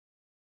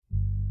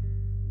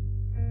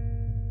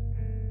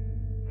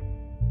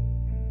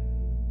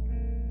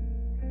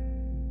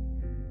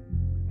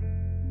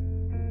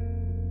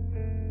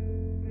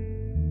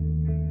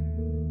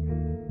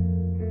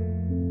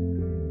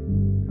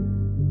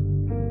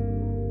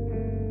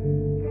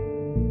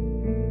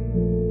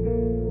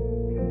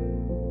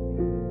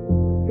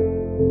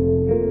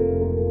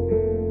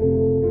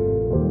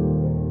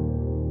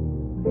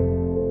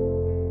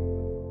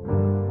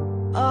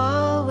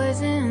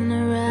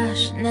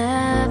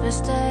to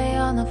stay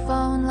on the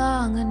phone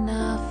long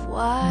enough.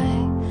 Why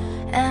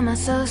am I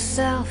so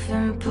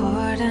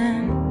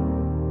self-important?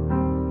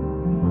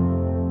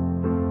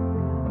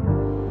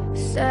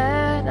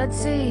 Said I'd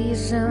see you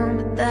soon,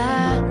 but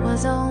that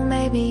was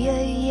maybe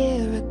a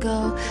year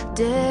ago.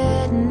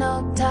 Didn't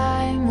know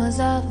time was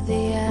of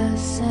the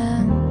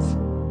essence.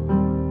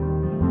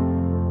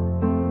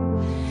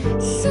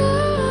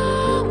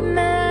 So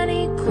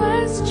many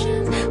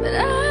questions, but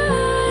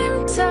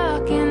I'm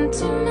talking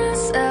to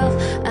myself.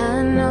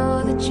 I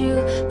know that you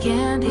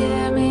can't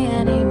hear me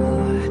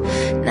anymore,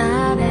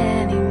 not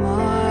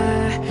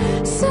anymore.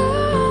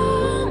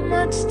 So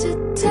much to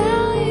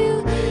tell you,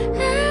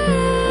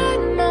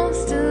 and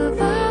most of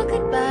all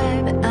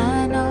goodbye, but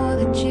I know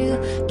that you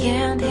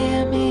can't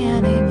hear me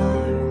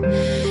anymore.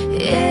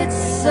 It's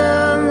so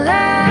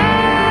loud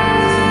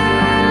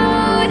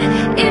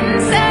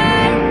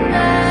inside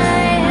my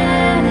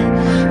head,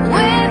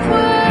 with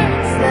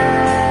words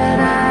that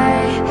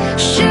I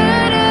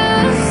should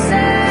have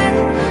said.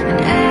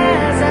 And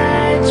as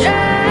I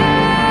drown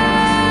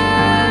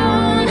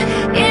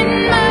in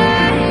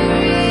my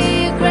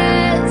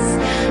regrets,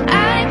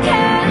 I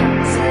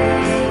can't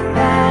take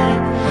back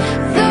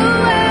the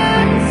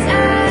words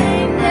I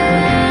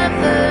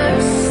never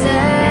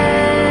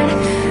said.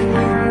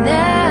 I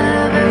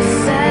never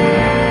said.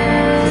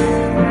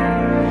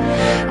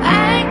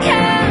 I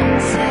can't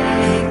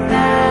take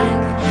back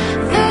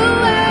the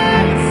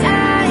words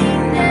I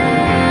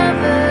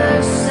never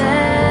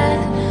said.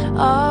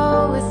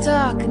 Always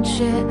talking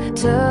shit,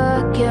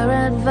 took your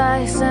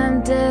advice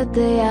and did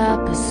the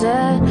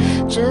opposite.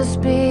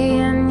 Just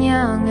being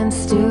young and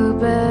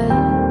stupid.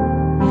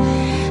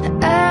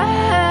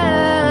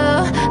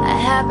 Oh, I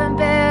haven't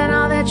been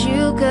all that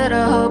you could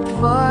have hoped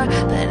for,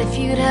 but if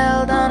you'd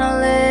held on a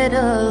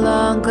little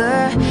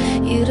longer,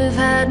 you'd have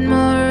had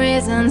more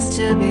reasons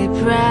to be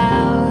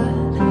proud.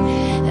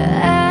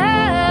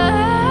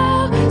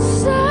 Oh,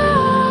 so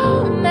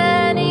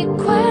many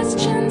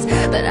questions,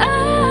 but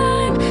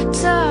I'm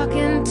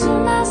talking to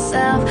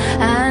myself.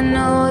 I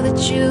know that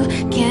you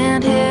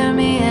can't hear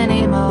me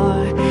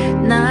anymore,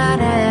 not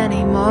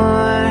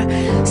anymore.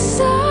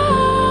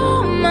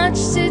 So much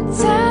to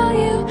tell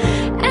you,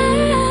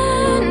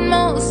 and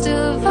most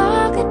of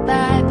all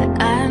goodbye,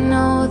 but I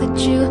know that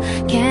you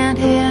can't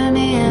hear